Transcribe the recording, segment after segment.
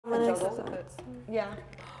juggle? Yeah.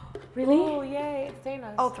 Really? Oh, yay. It's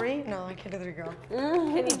Dana's. Oh, 3? No, I can't do 3, girl.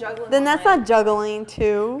 Can you juggle? Then that's not juggling,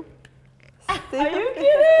 too. Are you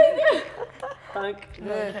kidding? Funk. Do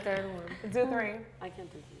the third one. Do 3. I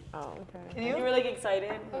can't do 3. Oh, okay. Can You were like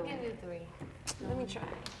excited? Who can do 3? Let me try.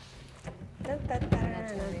 And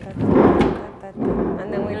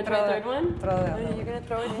then we You gonna try throw the third one? Throw the other. You're gonna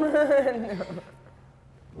throw it in?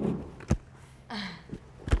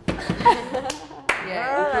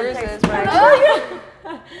 Yeah, it takes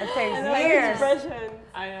It takes years.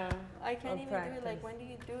 I know. I can't even do it. Like, when do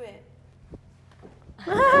you do it?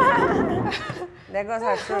 There goes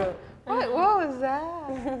our crew. What was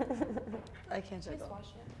that? I can't juggle.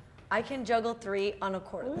 I can juggle 3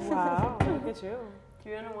 unaccordedly. Wow, look at you.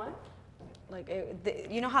 3 on a what? Like,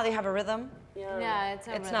 you know how they have a rhythm? Yeah, it's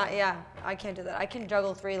a It's not, yeah, I can't do that. I can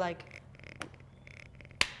juggle 3, like,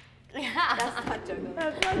 That's not juggling.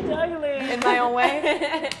 That's not juggling. in my own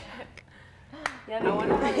way. I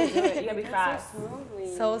wonder how you do it. You gotta be fast.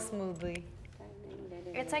 So smoothly.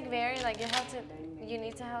 It's like very, like, you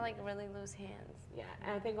need to have like really loose hands. Yeah,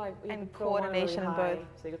 and I think like you And can throw one really coordination in high, both.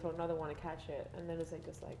 so you can throw another one to catch it, and then it's like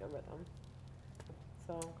just like a rhythm.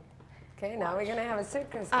 So Okay, now we're gonna have a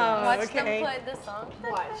circus. Watch them put the song.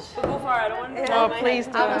 watch. Go far. I don't want to. Oh, please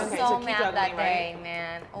do. I was Okay, so so keep mad juggling, that right? day,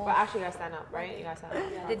 man. Oh, But actually, you gotta stand up, right? You gotta stand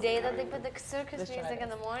up. the day that they put the circus Let's try music this. in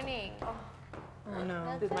the morning. Oh,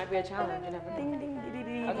 no. This might be a challenge. You never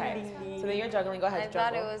know. Okay, so then you're juggling. Go I ahead,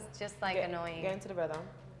 thought it juggle. was just like annoying. Get into the rhythm.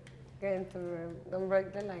 Get into the room. Don't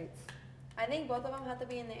break the lights. I think both of them have to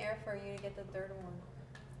be in the air for you to get the third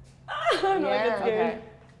one. Yeah. Okay.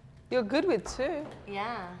 You're good with 2.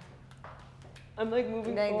 Yeah. I'm like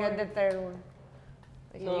moving Then forward. get the third one.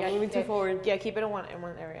 No, Yeah, moving too forward. Yeah, keep it in one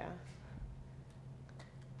area.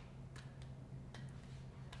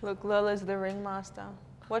 Look, Lola's the ringmaster.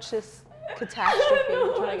 Watch this catastrophe.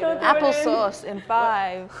 Trying to get it. Applesauce in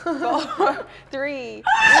 5, 4, 3.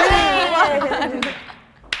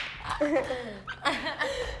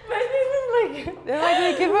 They're like,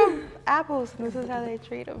 they give them apples, and this is how they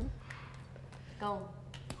treat them. Go.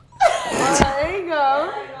 There you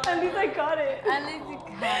go. At least I got it. At least you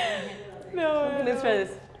got it. No, Let's try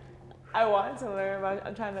this. I want to learn, but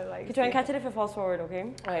I'm trying to like. You try and catch it if it falls forward,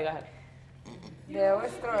 okay? Okay, go ahead. They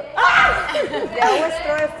always throw it. They always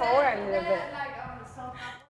throw it forward a little bit.